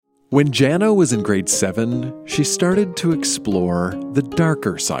When Jenna was in grade 7, she started to explore the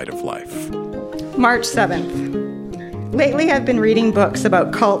darker side of life. March 7th. Lately, I've been reading books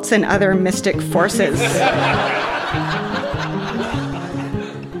about cults and other mystic forces.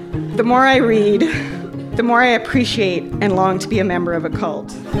 The more I read, the more I appreciate and long to be a member of a cult.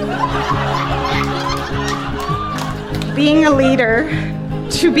 Being a leader,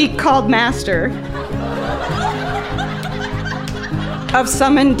 to be called master of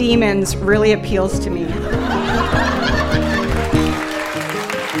summoned demons really appeals to me.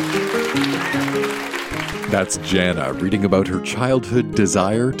 That's Jenna reading about her childhood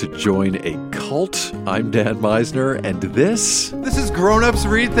desire to join a cult. I'm Dan Meisner, and this is Grown-Ups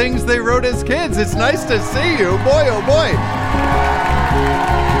Read Things They Wrote as Kids. It's nice to see you. Boy, oh boy.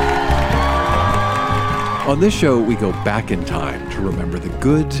 On this show, we go back in time to remember the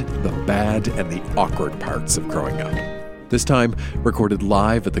good, the bad, and the awkward parts of growing up. This time, recorded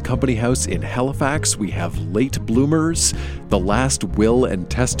live at the Company House in Halifax, we have Late Bloomers, the last will and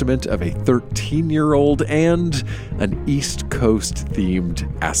testament of a 13-year-old, and an East Coast-themed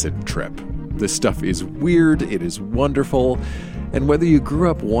acid trip. This stuff is weird, it is wonderful, and whether you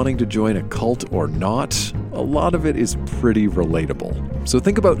grew up wanting to join a cult or not, a lot of it is pretty relatable. So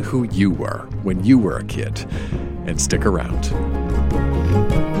think about who you were when you were a kid, and stick around.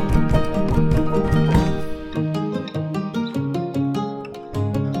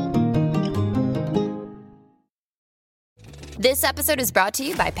 This episode is brought to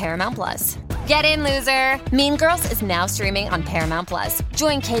you by Paramount Plus. Get in, loser! Mean Girls is now streaming on Paramount Plus.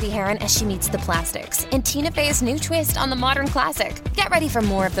 Join Katie Heron as she meets the plastics in Tina Fey's new twist on the modern classic. Get ready for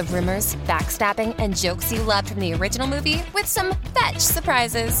more of the rumors, backstabbing, and jokes you loved from the original movie with some fetch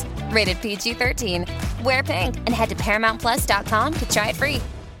surprises. Rated PG-13. Wear pink and head to ParamountPlus.com to try it free.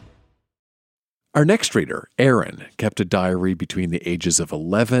 Our next reader, Erin, kept a diary between the ages of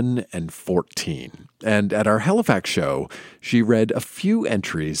 11 and 14. And at our Halifax show, she read a few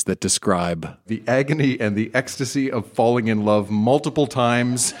entries that describe the agony and the ecstasy of falling in love multiple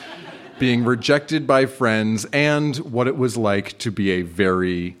times, being rejected by friends, and what it was like to be a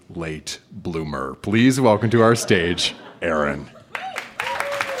very late bloomer. Please welcome to our stage, Erin.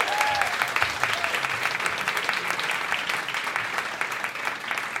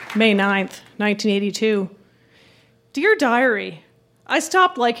 May 9th, 1982. Dear Diary, I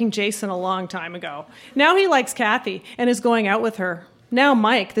stopped liking Jason a long time ago. Now he likes Kathy and is going out with her. Now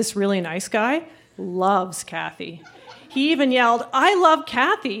Mike, this really nice guy, loves Kathy. He even yelled, "I love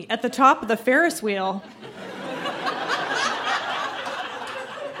Kathy," at the top of the Ferris wheel.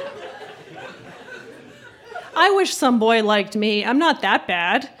 I wish some boy liked me. I'm not that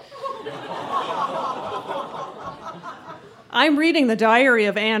bad. I'm reading the diary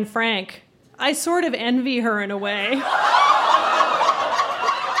of Anne Frank. I sort of envy her in a way.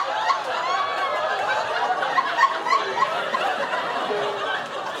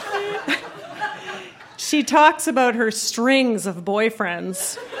 She talks about her strings of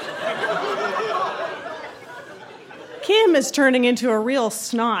boyfriends. Kim is turning into a real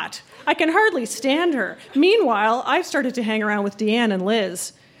snot. I can hardly stand her. Meanwhile, I've started to hang around with Deanne and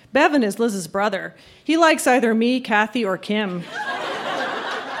Liz. Bevan is Liz's brother. He likes either me, Kathy, or Kim.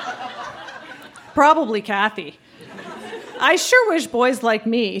 Probably Kathy. I sure wish boys like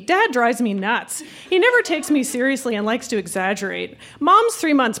me. Dad drives me nuts. He never takes me seriously and likes to exaggerate. Mom's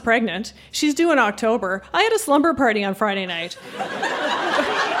 3 months pregnant. She's due in October. I had a slumber party on Friday night.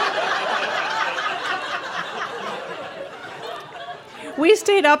 We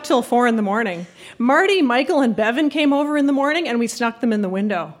stayed up till 4 a.m. Marty, Michael, and Bevan came over in the morning, and we snuck them in the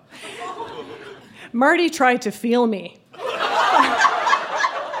window. Marty tried to feel me.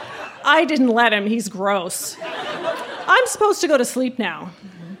 I didn't let him. He's gross. I'm supposed to go to sleep now.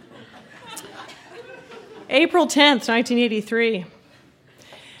 April 10th, 1983.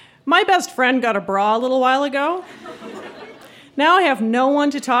 My best friend got a bra a little while ago. Now I have no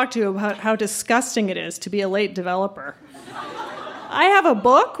one to talk to about how disgusting it is to be a late developer. I have a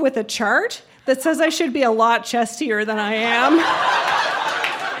book with a chart that says I should be a lot chestier than I am.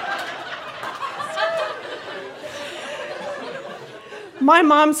 My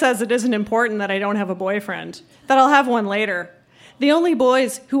mom says it isn't important that I don't have a boyfriend, that I'll have one later. The only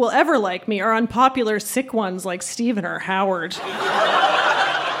boys who will ever like me are unpopular, sick ones like Stephen or Howard.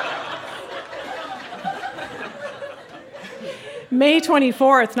 May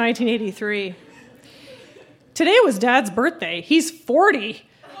 24th, 1983. Today was Dad's birthday. He's 40.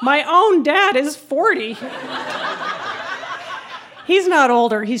 My own dad is 40. He's not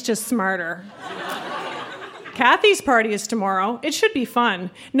older, he's just smarter. Kathy's party is tomorrow. It should be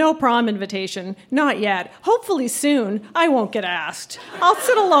fun. No prom invitation. Not yet. Hopefully soon. I won't get asked. I'll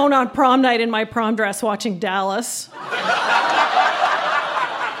sit alone on prom night in my prom dress watching Dallas.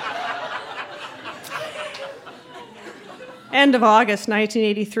 End of August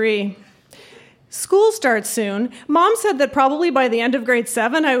 1983. School starts soon. Mom said that probably by the end of grade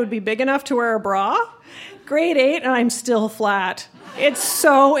 7 I would be big enough to wear a bra. Grade 8 and I'm still flat. It's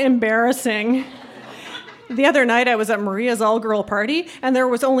so embarrassing. The other night I was at Maria's all-girl party and there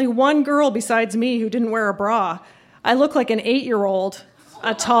was only one girl besides me who didn't wear a bra. I look like an 8-year-old,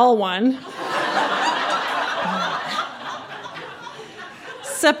 a tall one.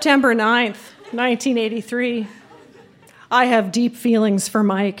 September 9th, 1983. I have deep feelings for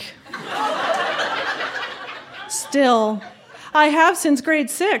Mike. Still, I have since grade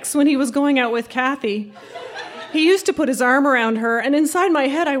 6 when he was going out with Kathy. He used to put his arm around her, and inside my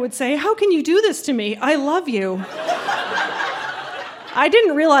head I would say, "How can you do this to me? I love you." I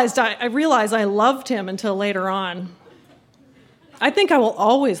didn't realize I loved him until later on. I think I will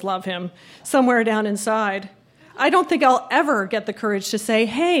always love him somewhere down inside. I don't think I'll ever get the courage to say,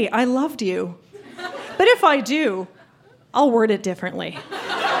 "Hey, I loved you." But if I do, I'll word it differently.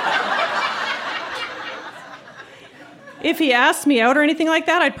 If he asked me out or anything like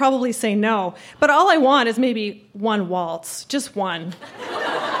that, I'd probably say no. But all I want is maybe one waltz, just one.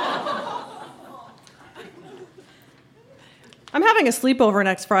 I'm having a sleepover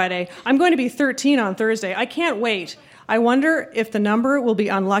next Friday. I'm going to be 13 on Thursday. I can't wait. I wonder if the number will be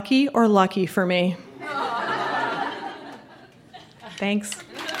unlucky or lucky for me. Thanks.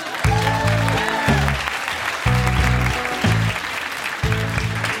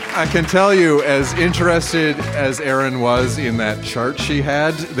 I can tell you, as interested as Erin was in that chart she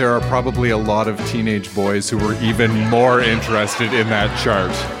had, there are probably a lot of teenage boys who were even more interested in that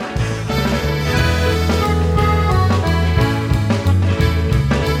chart.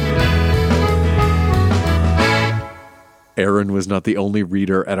 Erin was not the only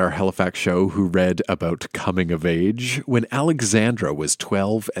reader at our Halifax show who read about coming of age. When Alexandra was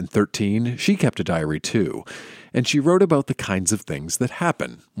 12 and 13, she kept a diary too. And she wrote about the kinds of things that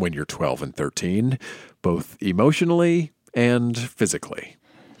happen when you're 12 and 13, both emotionally and physically.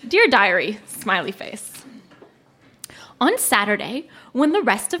 Dear diary, smiley face. On Saturday, when the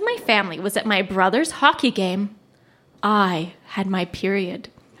rest of my family was at my brother's hockey game, I had my period.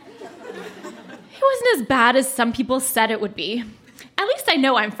 It wasn't as bad as some people said it would be. At least I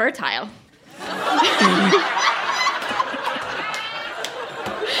know I'm fertile.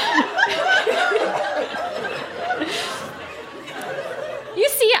 You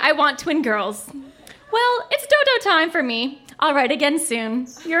see, I want twin girls. Well, it's dodo time for me. I'll write again soon.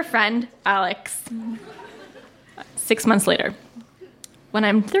 Your friend, Alex. 6 months later, when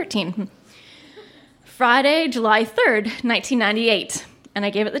I'm 13. Friday, July 3rd, 1998. And I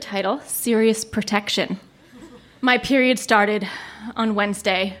gave it the title, Serious Protection. My period started on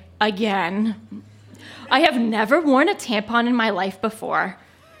Wednesday, again. I have never worn a tampon in my life before,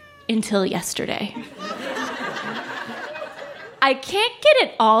 until yesterday. I can't get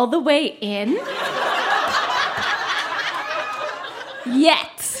it all the way in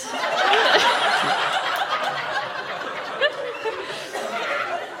yet.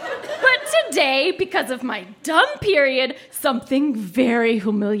 But today, because of my dumb period, something very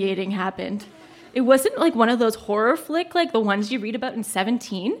humiliating happened. It wasn't like one of those horror flick like the ones you read about in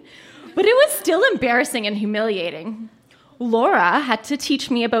 17, but it was still embarrassing and humiliating. Laura had to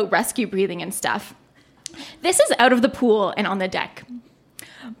teach me about rescue breathing and stuff. This is out of the pool and on the deck.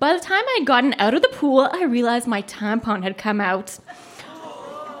 By the time I had gotten out of the pool, I realized my tampon had come out.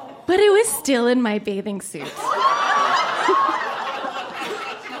 But it was still in my bathing suit.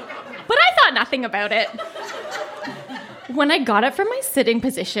 But I thought nothing about it. When I got up from my sitting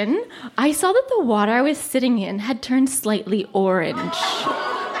position, I saw that the water I was sitting in had turned slightly orange.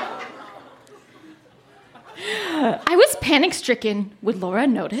 I was panic-stricken. Would Laura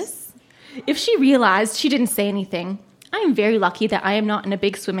notice? If she realized, she didn't say anything. I am very lucky that I am not in a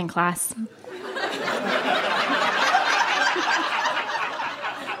big swimming class.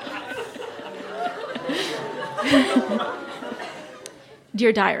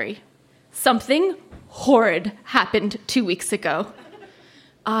 Dear diary, something horrid happened 2 weeks ago.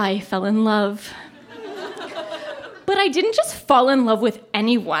 I fell in love. But I didn't just fall in love with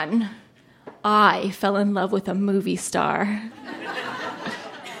anyone. I fell in love with a movie star.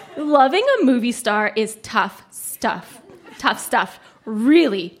 Loving a movie star is tough stuff. Tough stuff.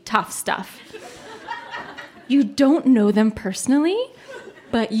 Really tough stuff. You don't know them personally,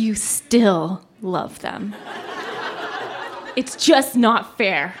 but you still love them. It's just not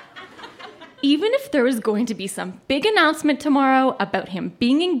fair. Even if there was going to be some big announcement tomorrow about him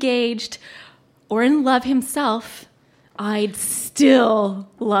being engaged or in love himself, I'd still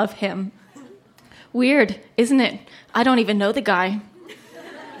love him. Weird, isn't it? I don't even know the guy.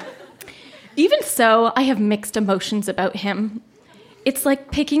 Even so, I have mixed emotions about him. It's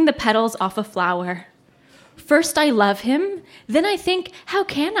like picking the petals off a flower. First, I love him. Then I think, how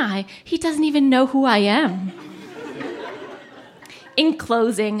can I? He doesn't even know who I am. In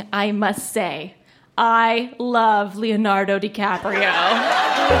closing, I must say, I love Leonardo DiCaprio.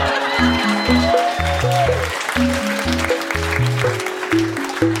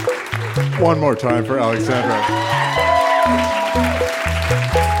 One more time for Alexandra.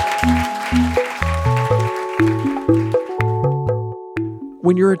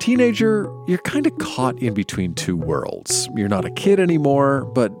 When you're a teenager, you're kind of caught in between two worlds. You're not a kid anymore,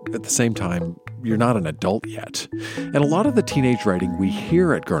 but at the same time, you're not an adult yet. And a lot of the teenage writing we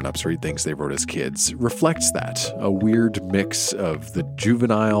hear at Grown Ups Read Things They Wrote as Kids reflects that, a weird mix of the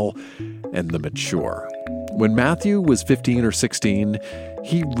juvenile and the mature. When Matthew was 15 or 16,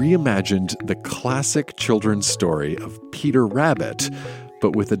 he reimagined the classic children's story of Peter Rabbit,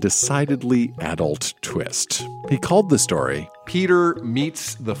 but with a decidedly adult twist. He called the story Peter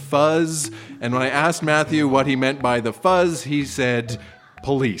Meets the Fuzz. And when I asked Matthew what he meant by the fuzz, he said,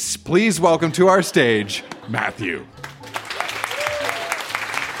 police. Please welcome to our stage, Matthew.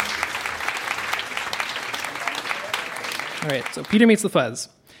 All right, so Peter Meets the Fuzz.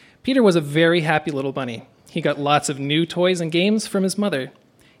 Peter was a very happy little bunny. He got lots of new toys and games from his mother.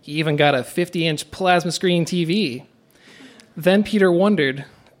 He even got a 50-inch plasma screen TV. Then Peter wondered,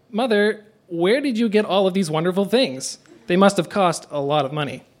 Mother, where did you get all of these wonderful things? They must have cost a lot of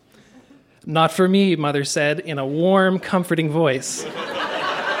money. Not for me, Mother said in a warm, comforting voice.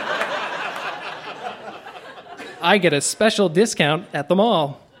 I get a special discount at the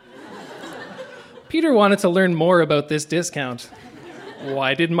mall. Peter wanted to learn more about this discount.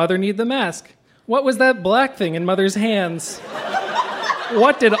 Why did Mother need the mask? What was that black thing in Mother's hands?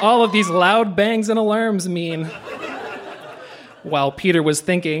 What did all of these loud bangs and alarms mean? While Peter was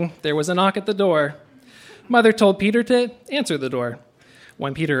thinking, there was a knock at the door. Mother told Peter to answer the door.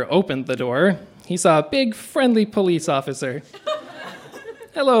 When Peter opened the door, he saw a big, friendly police officer.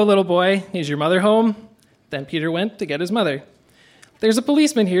 Hello, little boy. Is your mother home? Then Peter went to get his mother. There's a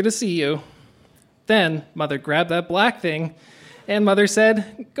policeman here to see you. Then Mother grabbed that black thing, and Mother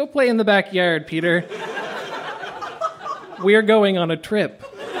said, go play in the backyard, Peter. We're going on a trip.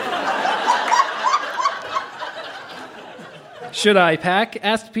 Should I pack?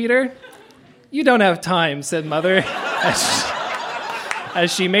 Asked Peter. You don't have time, said Mother,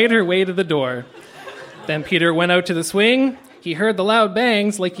 as she made her way to the door. Then Peter went out to the swing. He heard the loud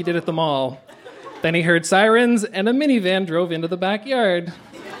bangs like he did at the mall. Then he heard sirens, and a minivan drove into the backyard.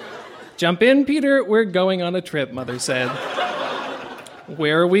 Jump in, Peter. We're going on a trip, Mother said.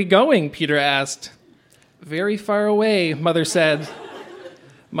 Where are we going? Peter asked. Very far away, Mother said.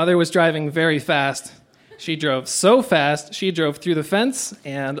 Mother was driving very fast. She drove so fast, she drove through the fence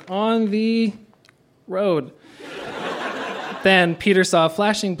and on the road. Then Peter saw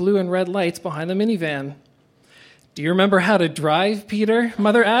flashing blue and red lights behind the minivan. Do you remember how to drive, Peter?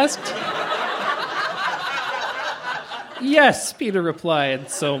 Mother asked. Yes, Peter replied.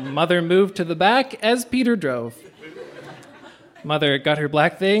 So Mother moved to the back as Peter drove. Mother got her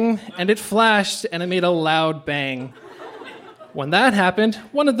black thing, and it flashed, and it made a loud bang. When that happened,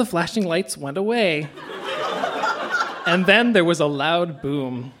 one of the flashing lights went away. And then there was a loud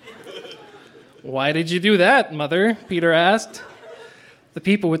boom. Why did you do that, Mother? Peter asked. The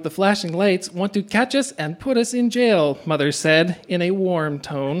people with the flashing lights want to catch us and put us in jail, Mother said in a warm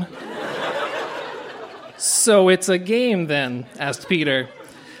tone. So it's a game then? Asked Peter.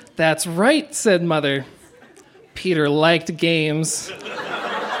 That's right, said Mother. Peter liked games.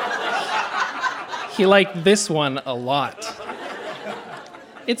 He liked this one a lot.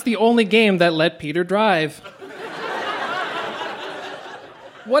 It's the only game that let Peter drive.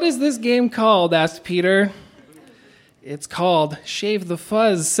 What is this game called? Asked Peter. It's called Shave the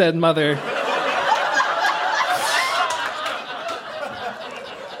Fuzz, said Mother.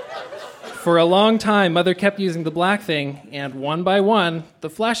 For a long time, Mother kept using the black thing, and one by one, the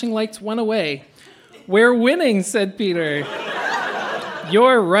flashing lights went away. We're winning, said Peter.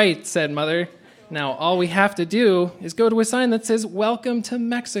 You're right, said Mother. Now all we have to do is go to a sign that says, Welcome to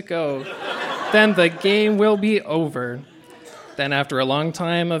Mexico. Then the game will be over. Then after a long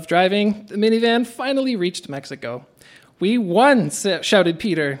time of driving, the minivan finally reached Mexico. We won, shouted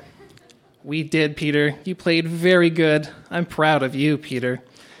Peter. We did, Peter. You played very good. I'm proud of you, Peter.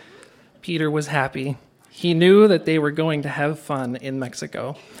 Peter was happy. He knew that they were going to have fun in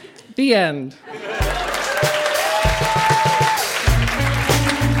Mexico. The end.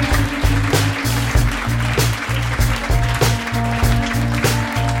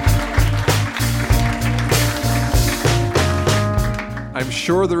 I'm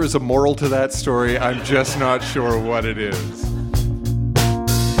sure there is a moral to that story. I'm just not sure what it is.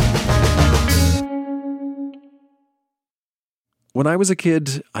 When I was a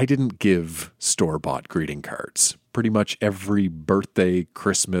kid, I didn't give store-bought greeting cards. Pretty much every birthday,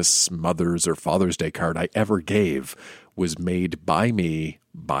 Christmas, Mother's, or Father's Day card I ever gave was made by me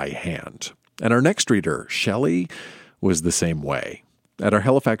by hand. And our next reader, Shelley, was the same way. At our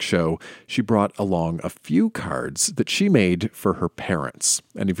Halifax show, she brought along a few cards that she made for her parents.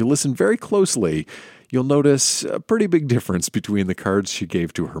 And if you listen very closely, you'll notice a pretty big difference between the cards she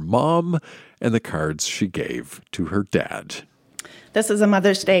gave to her mom and the cards she gave to her dad. This is a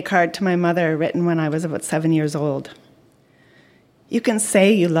Mother's Day card to my mother written when I was about 7 years old. You can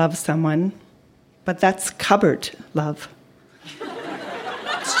say you love someone, but that's cupboard love.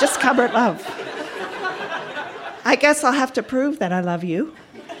 It's just cupboard love. I guess I'll have to prove that I love you.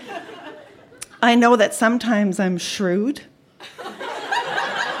 I know that sometimes I'm shrewd.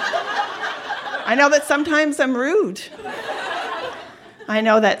 I know that sometimes I'm rude. I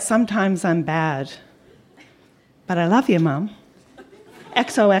know that sometimes I'm bad. But I love you, Mom.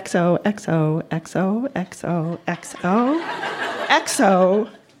 XOXO, XO, XO, XO, XO,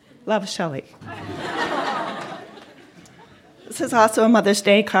 love Shelley. This is also a Mother's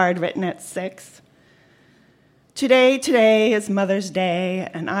Day card written at 6. Today is Mother's Day,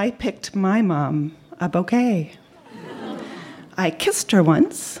 and I picked my mom a bouquet. I kissed her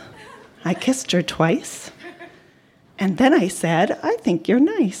once, I kissed her twice, and then I said, I think you're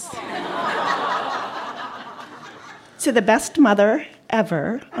nice. To the best mother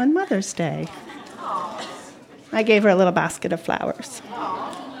ever on Mother's Day. I gave her a little basket of flowers.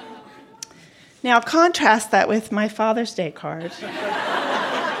 Now contrast that with my Father's Day card.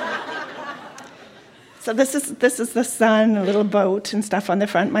 So this is the sun, a little boat and stuff on the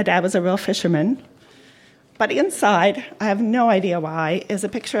front. My dad was a real fisherman. But inside, I have no idea why, is a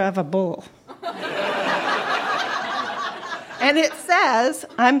picture of a bull. And it says,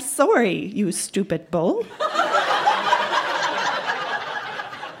 I'm sorry, you stupid bull.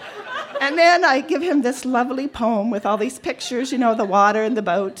 And then I give him this lovely poem with all these pictures, you know, the water and the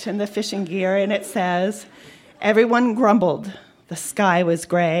boat and the fishing gear. And it says, everyone grumbled. The sky was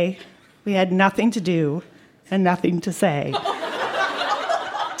gray. We had nothing to do and nothing to say.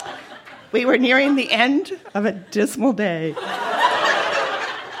 We were nearing the end of a dismal day.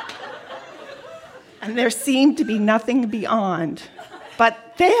 And there seemed to be nothing beyond.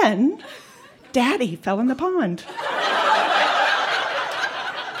 But then, Daddy fell in the pond.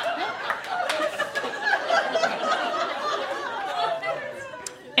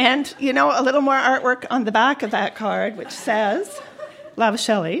 And, you know, a little more artwork on the back of that card, which says, Love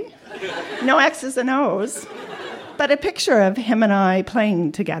Shelley. No X's and O's, but a picture of him and I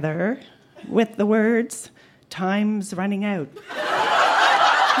playing together with the words, time's running out.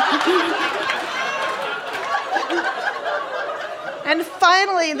 And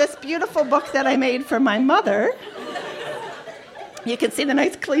finally, this beautiful book that I made for my mother. You can see the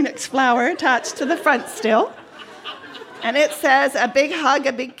nice Kleenex flower attached to the front still. And it says, a big hug,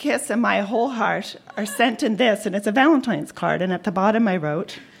 a big kiss, and my whole heart are sent in this. And it's a Valentine's card. And at the bottom I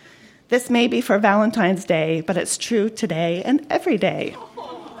wrote, this may be for Valentine's Day, but it's true today and every day.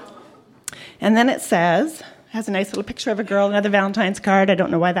 And then it says, has a nice little picture of a girl, another Valentine's card. I don't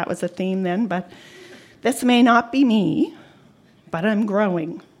know why that was a theme then, but this may not be me, but I'm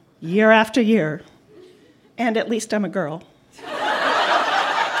growing year after year. And at least I'm a girl.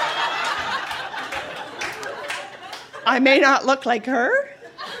 I may not look like her,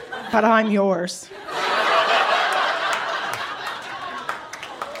 but I'm yours.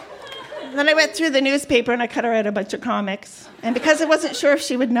 Then I went through the newspaper and I cut her out a bunch of comics. And because I wasn't sure if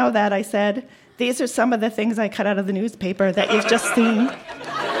she would know that, I said, these are some of the things I cut out of the newspaper that you've just seen.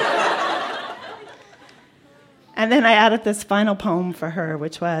 And then I added this final poem for her,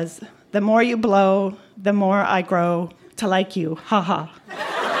 which was, the more you blow, the more I grow to like you. Ha ha.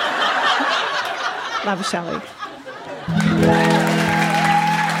 Love, Shelley.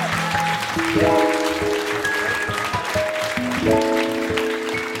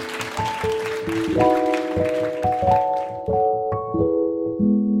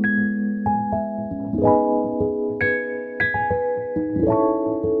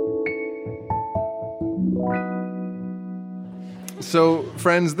 So,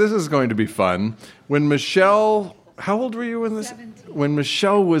 friends, this is going to be fun. When Michelle, how old were you when this? 17. When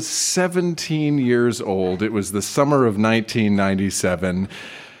Michelle was 17 years old, it was the summer of 1997.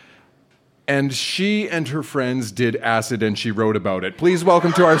 And she and her friends did acid and she wrote about it. Please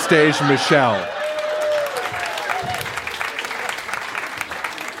welcome to our stage, Michelle.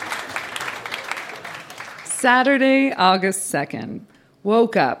 Saturday, August 2nd.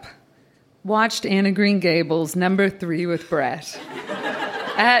 Woke up. Watched Anna Green Gables, number 3 with Brett.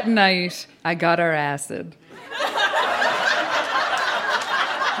 At night, I got our acid.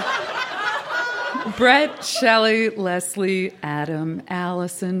 Brett, Shelley, Leslie, Adam,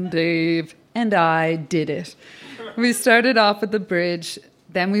 Allison, Dave, and I did it. We started off at the bridge,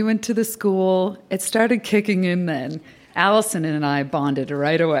 then we went to the school. It started kicking in then. Allison and I bonded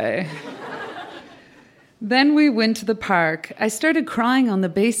right away. Then we went to the park. I started crying on the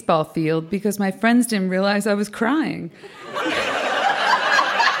baseball field because my friends didn't realize I was crying.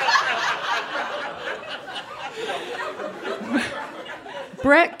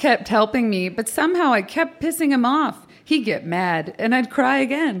 Brett kept helping me, but somehow I kept pissing him off. He'd get mad, and I'd cry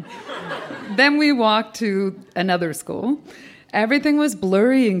again. Then we walked to another school. Everything was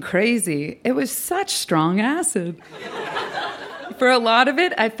blurry and crazy. It was such strong acid. For a lot of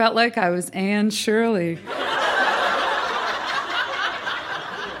it, I felt like I was Anne Shirley.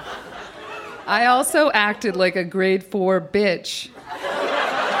 I also acted like a grade 4 bitch.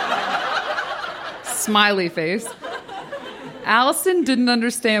 Smiley face. Allison didn't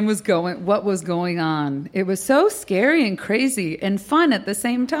understand what was going on. It was so scary and crazy and fun at the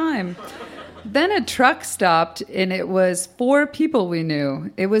same time. Then a truck stopped, and it was 4 people we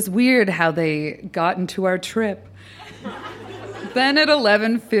knew. It was weird how they got into our trip. Then at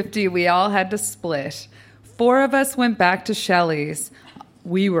 11:50, we all had to split. 4 of us went back to Shelley's.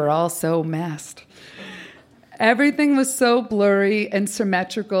 We were all so messed. Everything was so blurry and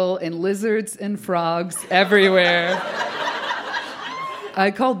symmetrical, and lizards and frogs everywhere.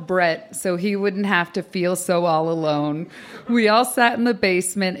 I called Brett so he wouldn't have to feel so all alone. We all sat in the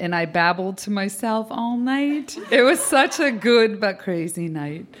basement, and I babbled to myself all night. It was such a good but crazy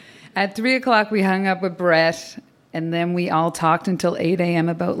night. At 3 o'clock, we hung up with Brett, and then we all talked until 8 a.m.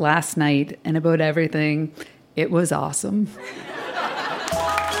 about last night and about everything. It was awesome.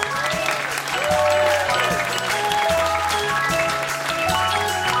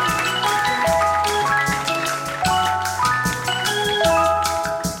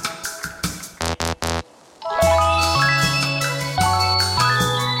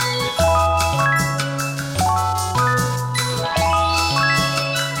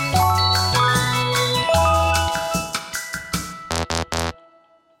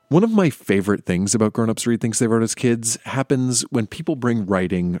 One of my favorite things about Grown Ups Read Things They Wrote as Kids happens when people bring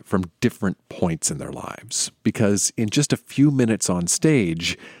writing from different points in their lives. Because in just a few minutes on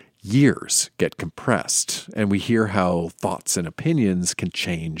stage, years get compressed, and we hear how thoughts and opinions can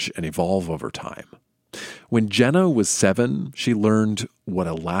change and evolve over time. When Jenna was 7, she learned what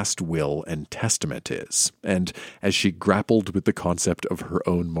a last will and testament is. And as she grappled with the concept of her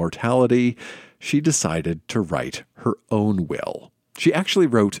own mortality, she decided to write her own will. She actually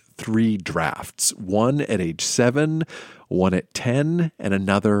wrote 3 drafts, one at age 7, one at 10, and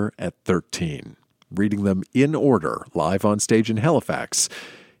another at 13. Reading them in order, live on stage in Halifax,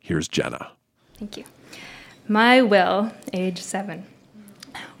 here's Jenna. Thank you. My will, age 7.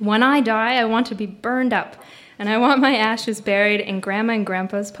 When I die, I want to be burned up, and I want my ashes buried in Grandma and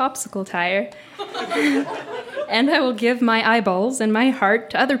Grandpa's popsicle tire. And I will give my eyeballs and my heart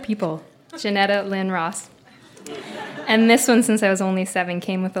to other people. Janetta Lynn Ross. And this one, since I was only 7,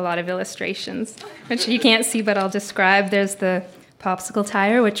 came with a lot of illustrations, which you can't see, but I'll describe. There's the popsicle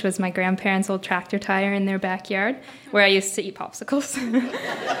tire, which was my grandparents' old tractor tire in their backyard, where I used to eat popsicles.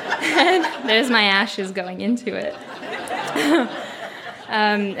 And there's my ashes going into it.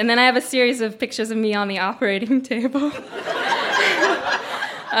 And then I have a series of pictures of me on the operating table.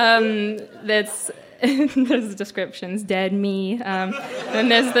 There's descriptions, dead me. Then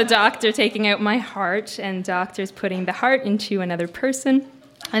there's the doctor taking out my heart, and doctors putting the heart into another person.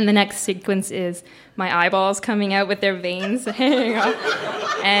 And the next sequence is my eyeballs coming out with their veins hanging off.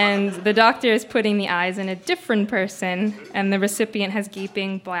 And the doctor is putting the eyes in a different person, and the recipient has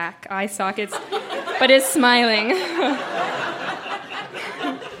gaping black eye sockets, but is smiling.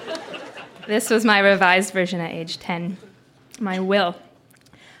 This was my revised version at age 10. My will.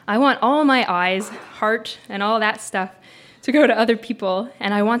 I want all my eyes, heart, and all that stuff to go to other people,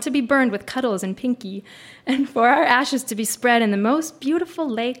 and I want to be burned with Cuddles and Pinky, and for our ashes to be spread in the most beautiful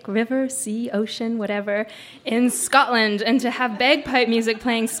lake, river, sea, ocean, whatever, in Scotland, and to have bagpipe music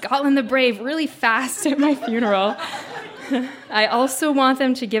playing Scotland the Brave really fast at my funeral. I also want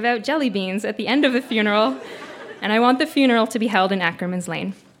them to give out jelly beans at the end of the funeral, and I want the funeral to be held in Ackerman's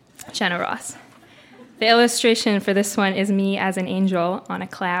Lane. Jenna Ross. The illustration for this one is me as an angel on a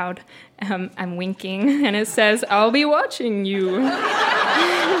cloud. I'm winking, and it says, "I'll be watching you."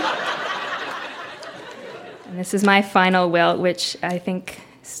 And this is my final will, which I think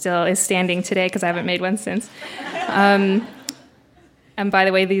still is standing today because I haven't made one since. And by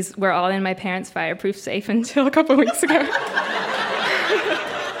the way, these were all in my parents' fireproof safe until a couple weeks ago.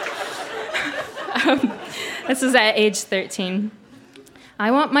 This is at age 13. I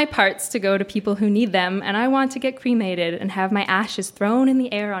want my parts to go to people who need them, and I want to get cremated and have my ashes thrown in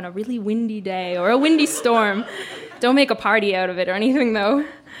the air on a really windy day or a windy storm. Don't make a party out of it or anything, though.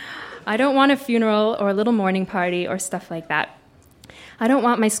 I don't want a funeral or a little mourning party or stuff like that. I don't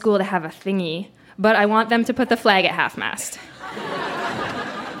want my school to have a thingy, but I want them to put the flag at half-mast.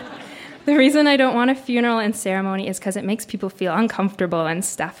 The reason I don't want a funeral and ceremony is because it makes people feel uncomfortable and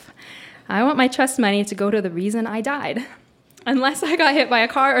stuff. I want my trust money to go to the reason I died. Unless I got hit by a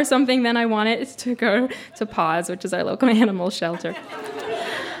car or something, then I want it to go to PAWS, which is our local animal shelter.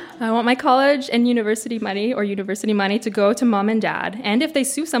 I want my college and university money to go to mom and dad. And if they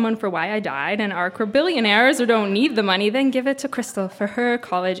sue someone for why I died and are billionaires or don't need the money, then give it to Crystal for her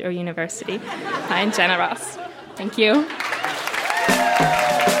college or university. I'm Jenna Ross. Thank you.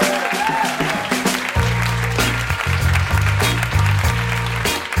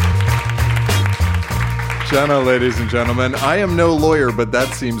 Jenna, ladies and gentlemen, I am no lawyer, but that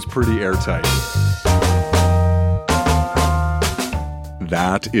seems pretty airtight.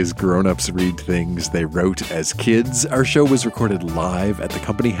 That is Grown Ups Read Things They Wrote as Kids. Our show was recorded live at the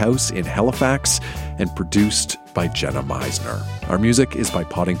Company House in Halifax and produced by Jenna Meisner. Our music is by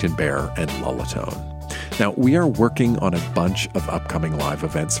Poddington Bear and Lullatone. Now, we are working on a bunch of upcoming live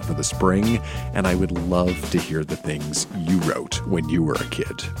events for the spring, and I would love to hear the things you wrote when you were a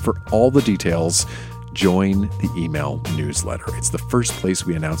kid. For all the details, join the email newsletter. It's the first place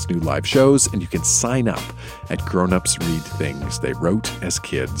we announce new live shows, and you can sign up at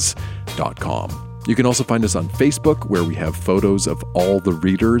grownupsreadthingsthéywroteaskids.com. You can also find us on Facebook, where we have photos of all the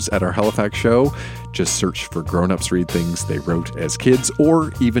readers at our Halifax show. Just search for Grown Ups Read Things They Wrote as Kids,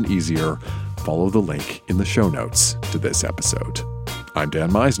 or even easier, follow the link in the show notes to this episode. I'm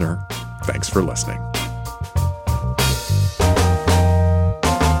Dan Meisner. Thanks for listening.